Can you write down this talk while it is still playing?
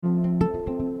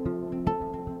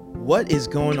What is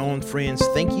going on, friends?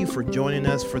 Thank you for joining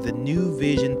us for the New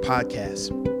Vision podcast.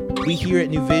 We here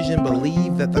at New Vision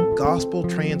believe that the gospel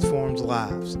transforms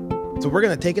lives. So we're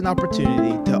going to take an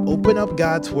opportunity to open up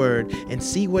God's word and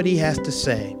see what he has to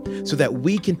say so that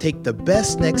we can take the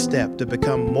best next step to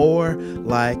become more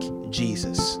like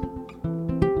Jesus.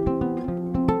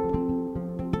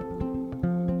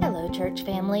 Church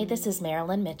family, this is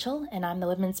Marilyn Mitchell, and I'm the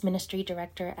Women's Ministry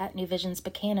Director at New Vision's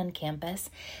Buchanan campus.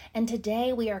 And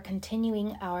today we are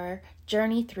continuing our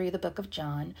journey through the book of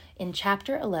John in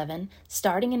chapter 11,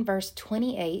 starting in verse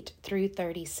 28 through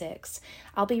 36.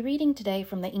 I'll be reading today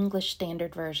from the English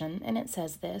Standard Version, and it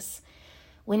says this: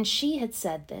 When she had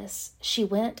said this, she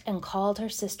went and called her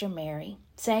sister Mary,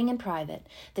 saying in private,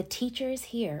 "The teacher is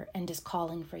here and is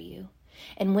calling for you."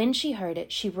 And when she heard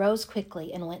it, she rose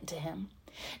quickly and went to him.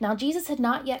 Now Jesus had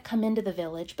not yet come into the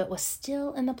village, but was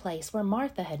still in the place where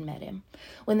Martha had met him.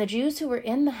 When the Jews who were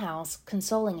in the house,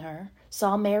 consoling her,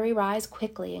 saw Mary rise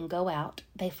quickly and go out,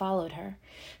 they followed her,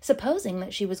 supposing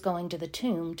that she was going to the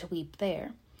tomb to weep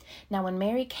there. Now when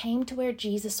Mary came to where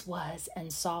Jesus was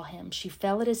and saw him, she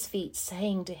fell at his feet,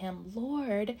 saying to him,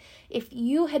 "Lord, if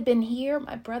you had been here,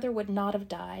 my brother would not have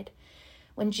died."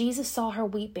 When Jesus saw her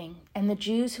weeping, and the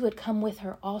Jews who had come with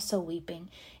her also weeping,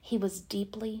 he was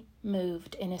deeply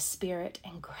moved in his spirit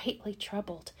and greatly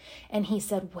troubled. And he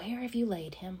said, "Where have you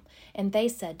laid him?" And they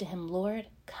said to him, "Lord,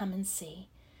 come and see."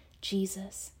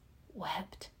 Jesus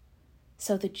wept.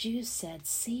 So the Jews said,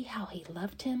 "See how he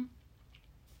loved him."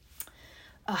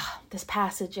 This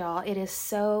passage, y'all, it is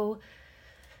so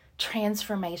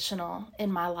transformational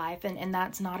in my life, and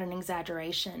that's not an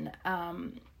exaggeration.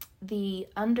 The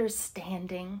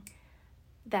understanding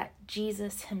that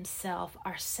Jesus himself,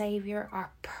 our Savior,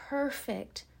 our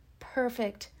perfect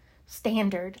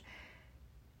standard,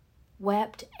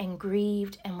 wept and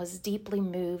grieved and was deeply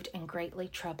moved and greatly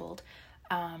troubled.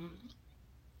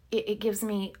 It gives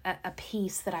me a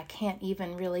peace that I can't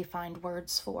even really find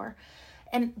words for.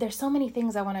 And there's so many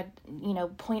things I want to,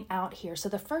 point out here. So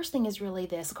the first thing is really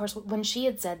this. Of course, when she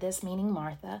had said this, meaning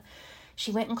Martha, she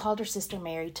went and called her sister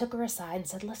Mary, took her aside and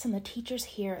said, "Listen, the teacher's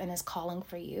here and is calling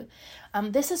for you."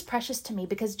 This is precious to me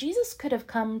because Jesus could have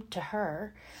come to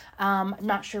her. I'm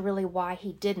not sure really why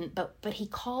he didn't, but he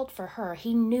called for her.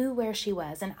 He knew where she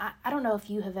was. And I don't know if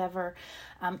you have ever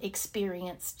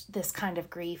experienced this kind of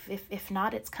grief. If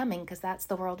not, it's coming because that's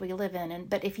the world we live in.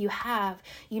 But if you have,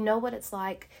 you know what it's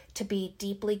like to be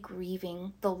deeply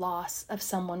grieving the loss of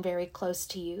someone very close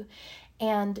to you.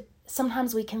 And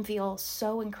sometimes we can feel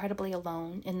so incredibly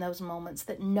alone in those moments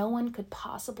that no one could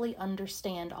possibly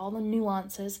understand all the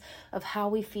nuances of how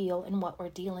we feel and what we're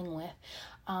dealing with.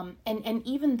 And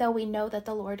even though we know that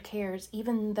the Lord cares,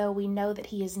 even though we know that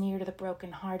he is near to the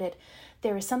brokenhearted,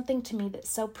 there is something to me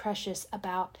that's so precious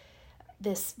about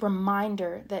this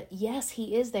reminder that yes,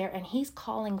 he is there and he's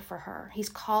calling for her. He's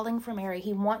calling for Mary.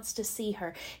 He wants to see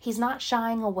her. He's not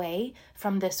shying away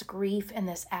from this grief and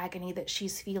this agony that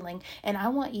she's feeling. And I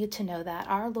want you to know that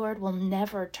our Lord will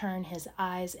never turn his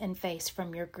eyes and face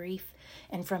from your grief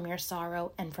and from your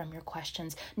sorrow and from your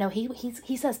questions. No,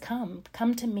 he says, come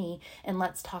to me and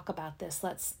let's talk about this.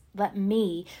 Let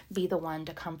me be the one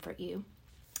to comfort you.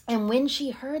 And when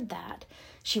she heard that,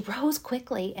 she rose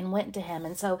quickly and went to him.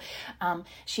 And so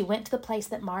she went to the place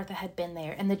that Martha had been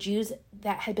there. And the Jews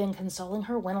that had been consoling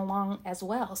her went along as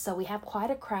well. So we have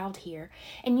quite a crowd here.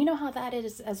 And you know how that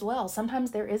is as well.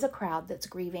 Sometimes there is a crowd that's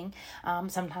grieving.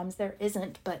 Sometimes there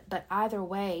isn't. But either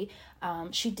way,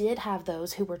 she did have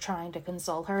those who were trying to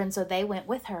console her. And so they went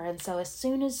with her. And so as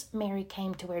soon as Mary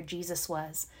came to where Jesus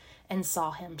was and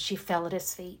saw him, she fell at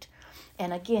his feet.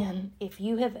 And again, if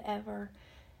you have ever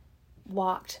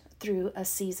walked through a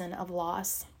season of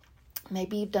loss,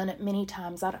 maybe you've done it many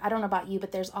times. I don't know about you,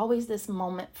 but there's always this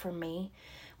moment for me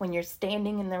when you're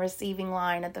standing in the receiving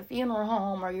line at the funeral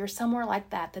home or you're somewhere like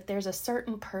that there's a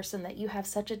certain person that you have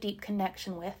such a deep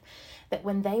connection with that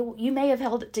when you may have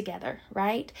held it together,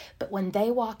 right? But when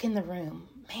they walk in the room,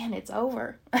 man, it's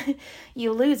over.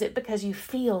 You lose it because you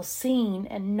feel seen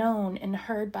and known and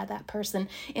heard by that person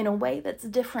in a way that's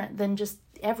different than just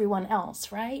everyone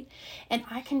else, right? And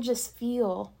I can just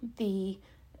feel the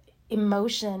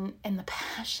emotion and the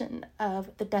passion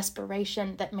of the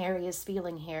desperation that Mary is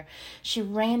feeling here. She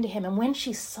ran to him, and when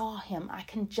she saw him, I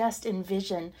can just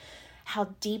envision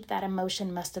how deep that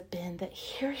emotion must have been, that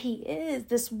here he is,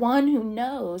 this one who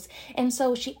knows. And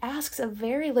so she asks a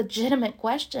very legitimate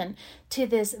question to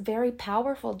this very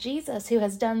powerful Jesus who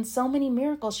has done so many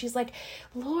miracles. She's like,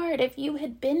 "Lord, if you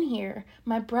had been here,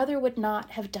 my brother would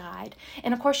not have died."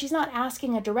 And of course, she's not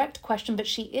asking a direct question, but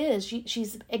she is.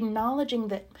 She's acknowledging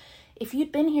that If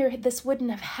you'd been here, this wouldn't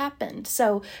have happened.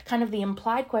 So kind of the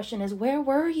implied question is, where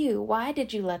were you? Why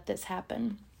did you let this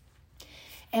happen?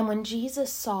 And when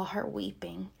Jesus saw her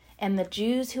weeping, and the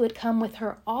Jews who had come with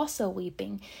her also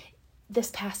weeping, this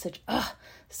passage,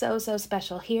 so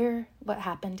special. Hear what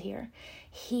happened here.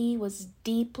 He was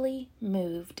deeply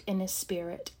moved in his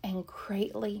spirit and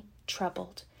greatly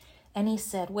troubled. And he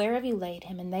said, where have you laid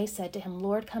him? And they said to him,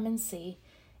 Lord, come and see.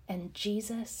 And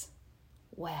Jesus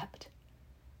wept.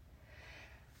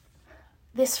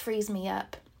 This frees me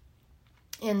up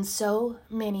in so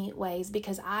many ways,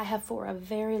 because I have for a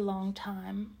very long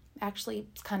time, actually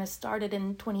kind of started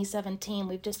in 2017,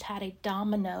 we've just had a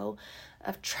domino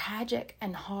of tragic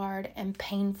and hard and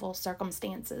painful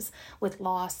circumstances with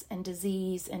loss and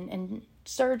disease and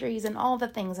surgeries and all the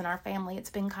things in our family. It's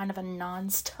been kind of a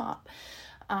nonstop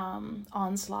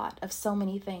onslaught of so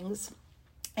many things.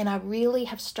 And I really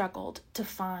have struggled to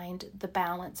find the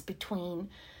balance between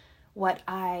what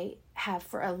I have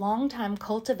for a long time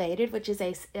cultivated, which is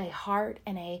a heart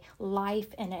and a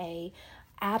life and a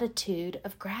attitude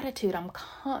of gratitude. I'm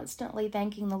constantly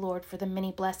thanking the Lord for the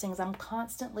many blessings. I'm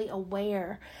constantly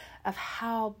aware of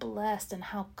how blessed and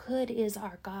how good is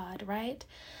our God, right?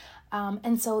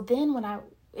 And so then when I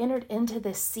entered into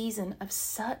this season of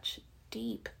such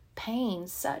deep pain,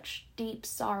 such deep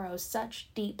sorrow, such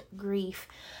deep grief,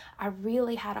 I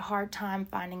really had a hard time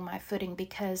finding my footing,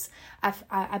 because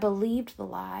I believed the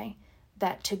lie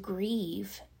that to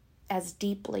grieve as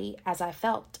deeply as I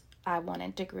felt I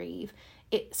wanted to grieve,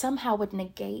 it somehow would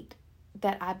negate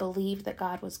that I believed that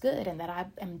God was good and that I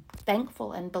am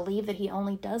thankful and believe that he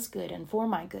only does good and for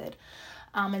my good.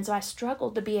 And so I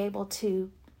struggled to be able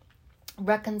to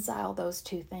reconcile those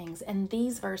two things. And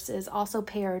these verses, also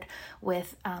paired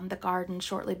with the garden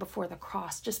shortly before the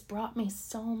cross, just brought me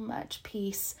so much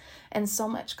peace and so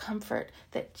much comfort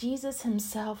that Jesus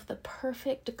himself, the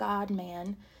perfect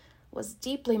God-man, was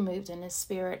deeply moved in his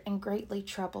spirit and greatly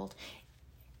troubled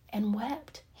and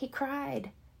wept. He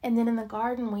cried. And then in the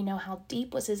garden, we know how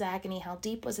deep was his agony, how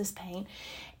deep was his pain.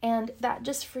 And that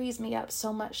just frees me up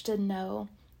so much to know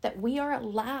that we are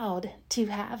allowed to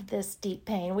have this deep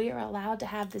pain. We are allowed to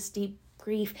have this deep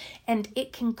grief, and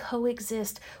it can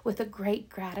coexist with a great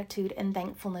gratitude and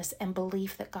thankfulness and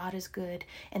belief that God is good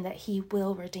and that he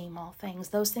will redeem all things.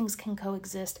 Those things can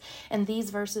coexist, and these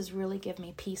verses really give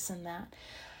me peace in that.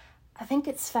 I think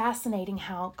it's fascinating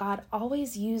how God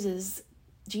always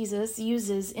Jesus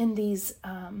uses in these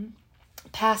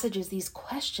passages, these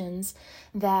questions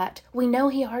that we know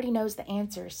he already knows the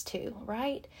answers to,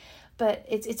 right? But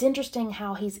it's interesting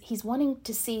how he's wanting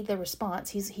to see the response.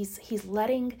 He's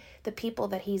letting the people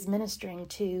that he's ministering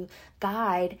to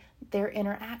guide their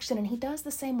interaction, and he does the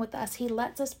same with us. He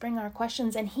lets us bring our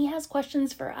questions, and he has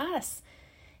questions for us.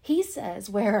 He says,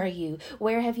 where are you?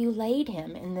 Where have you laid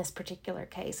him in this particular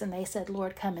case? And they said,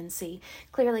 Lord, come and see.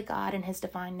 Clearly, God in his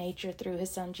divine nature through his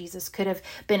son Jesus could have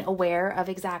been aware of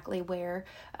exactly where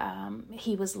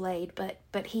he was laid,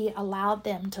 but he allowed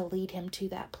them to lead him to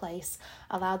that place,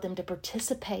 allowed them to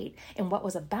participate in what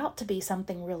was about to be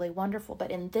something really wonderful. But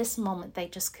in this moment, they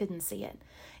just couldn't see it.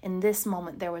 In this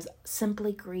moment, there was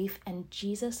simply grief, and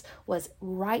Jesus was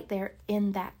right there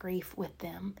in that grief with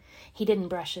them. He didn't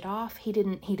brush it off. He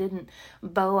didn't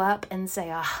bow up and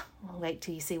say, wait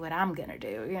till you see what I'm going to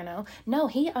do, No,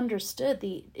 he understood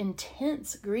the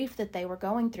intense grief that they were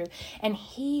going through, and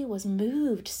he was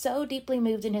moved, so deeply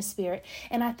moved in his spirit.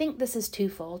 And I think this is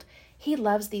twofold. He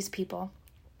loves these people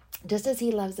just as he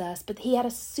loves us, but he had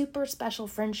a super special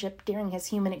friendship during his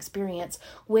human experience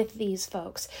with these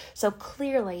folks. So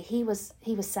clearly he was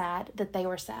sad that they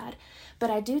were sad.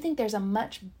 But I do think there's a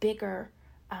much bigger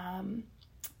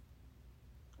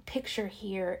picture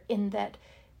here, in that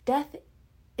death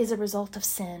is a result of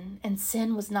sin, and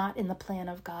sin was not in the plan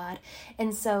of God.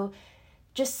 And so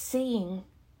just seeing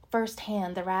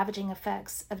firsthand the ravaging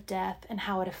effects of death and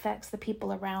how it affects the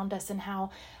people around us, and how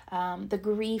the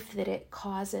grief that it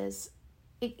causes.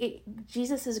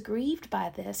 Jesus is grieved by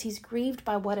this. He's grieved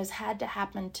by what has had to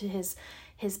happen to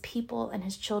his people and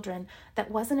his children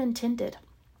that wasn't intended.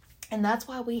 And that's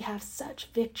why we have such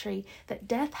victory that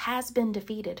death has been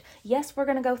defeated. Yes, we're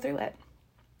going to go through it.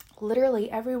 Literally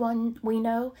everyone we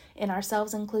know, and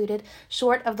ourselves included,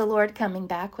 short of the Lord coming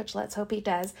back, which let's hope he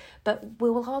does, but we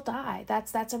will all die.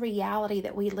 That's a reality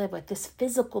that we live with. This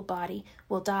physical body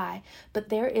will die, but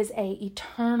there is a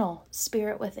eternal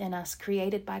spirit within us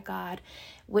created by God,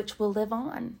 which will live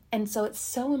on. And so it's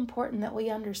so important that we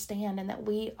understand and that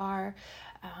we are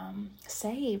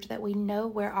saved, that we know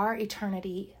where our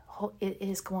eternity it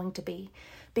is going to be,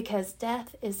 because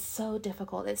death is so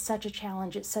difficult. It's such a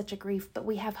challenge. It's such a grief, but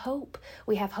we have hope.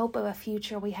 We have hope of a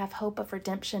future. We have hope of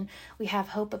redemption. We have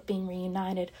hope of being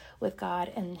reunited with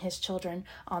God and his children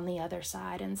on the other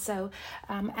side. And so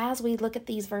as we look at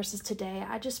these verses today,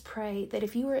 I just pray that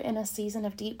if you are in a season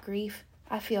of deep grief,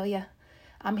 I feel you.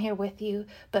 I'm here with you.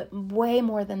 But way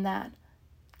more than that,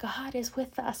 God is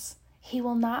with us. He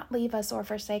will not leave us or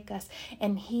forsake us.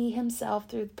 And he himself,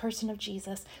 through the person of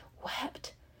Jesus,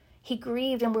 wept. He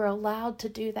grieved, and we're allowed to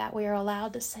do that. We are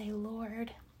allowed to say,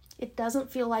 Lord, it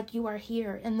doesn't feel like you are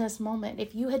here in this moment.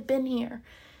 If you had been here,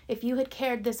 if you had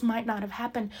cared, this might not have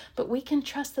happened. But we can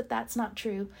trust that that's not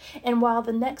true. And while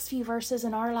the next few verses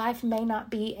in our life may not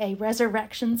be a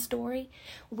resurrection story,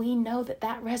 we know that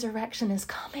that resurrection is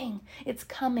coming. It's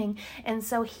coming. And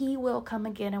so he will come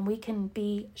again, and we can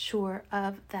be sure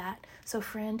of that. So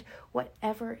friend,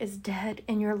 whatever is dead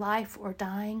in your life or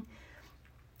dying,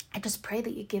 I just pray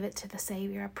that you give it to the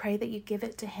Savior. I pray that you give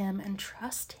it to him and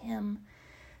trust him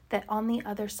that on the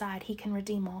other side, he can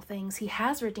redeem all things. He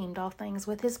has redeemed all things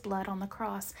with his blood on the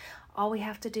cross. All we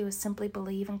have to do is simply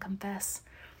believe and confess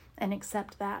and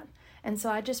accept that. And so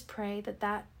I just pray that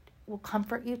that will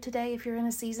comfort you today if you're in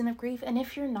a season of grief. And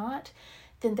if you're not,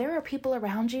 then there are people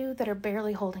around you that are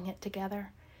barely holding it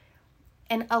together.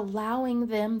 And allowing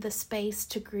them the space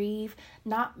to grieve,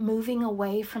 not moving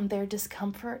away from their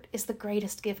discomfort, is the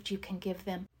greatest gift you can give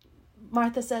them.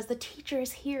 Martha says, the teacher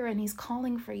is here and he's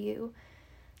calling for you.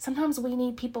 Sometimes we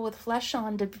need people with flesh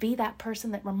on to be that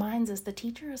person that reminds us the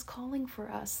teacher is calling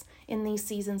for us in these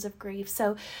seasons of grief.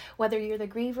 So whether you're the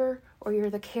griever or you're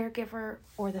the caregiver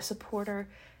or the supporter,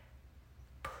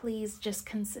 please just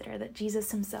consider that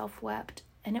Jesus himself wept.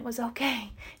 And it was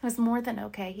okay. It was more than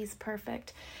okay. He's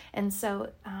perfect. And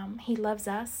so he loves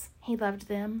us. He loved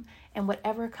them. And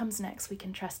whatever comes next, we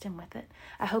can trust him with it.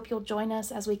 I hope you'll join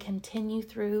us as we continue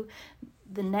through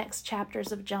the next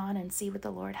chapters of John and see what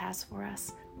the Lord has for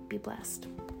us. Be blessed.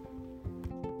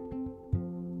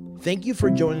 Thank you for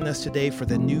joining us today for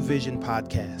the New Vision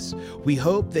podcast. We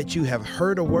hope that you have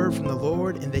heard a word from the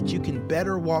Lord and that you can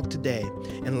better walk today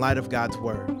in light of God's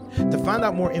word. To find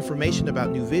out more information about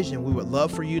New Vision, we would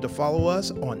love for you to follow us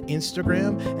on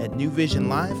Instagram at New Vision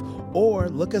Life or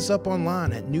look us up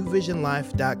online at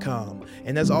newvisionlife.com.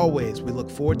 And as always, we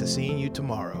look forward to seeing you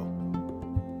tomorrow.